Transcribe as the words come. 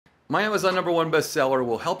My Amazon #1 bestseller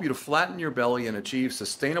will help you to flatten your belly and achieve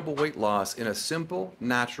sustainable weight loss in a simple,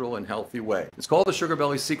 natural, and healthy way. It's called The Sugar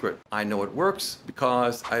Belly Secret. I know it works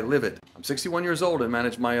because I live it. I'm 61 years old and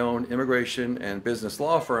manage my own immigration and business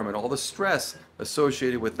law firm and all the stress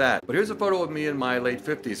associated with that. But here's a photo of me in my late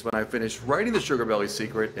 50s when I finished writing The Sugar Belly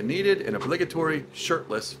Secret and needed an obligatory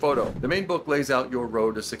shirtless photo. The main book lays out your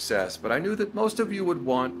road to success, but I knew that most of you would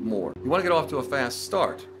want more. You want to get off to a fast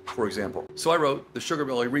start, for example. So I wrote The Sugar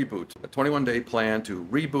Belly Reboot, a 21-day plan to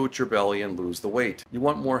reboot your belly and lose the weight. You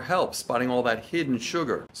want more help spotting all that hidden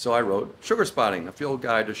sugar. So I wrote Sugarspotting, a field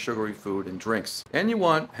guide to sugary food and drinks. And you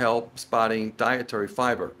want help spotting dietary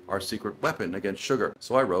fiber, our secret weapon against sugar.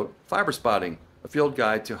 So I wrote Fiberspotting, a field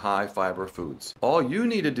guide to high fiber foods. All you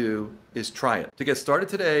need to do is try it. To get started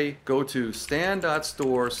today, go to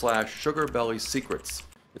stan.store/sugarbellysecrets.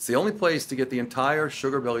 It's the only place to get the entire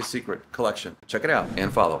Sugar Belly Secret collection. Check it out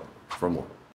and follow for more.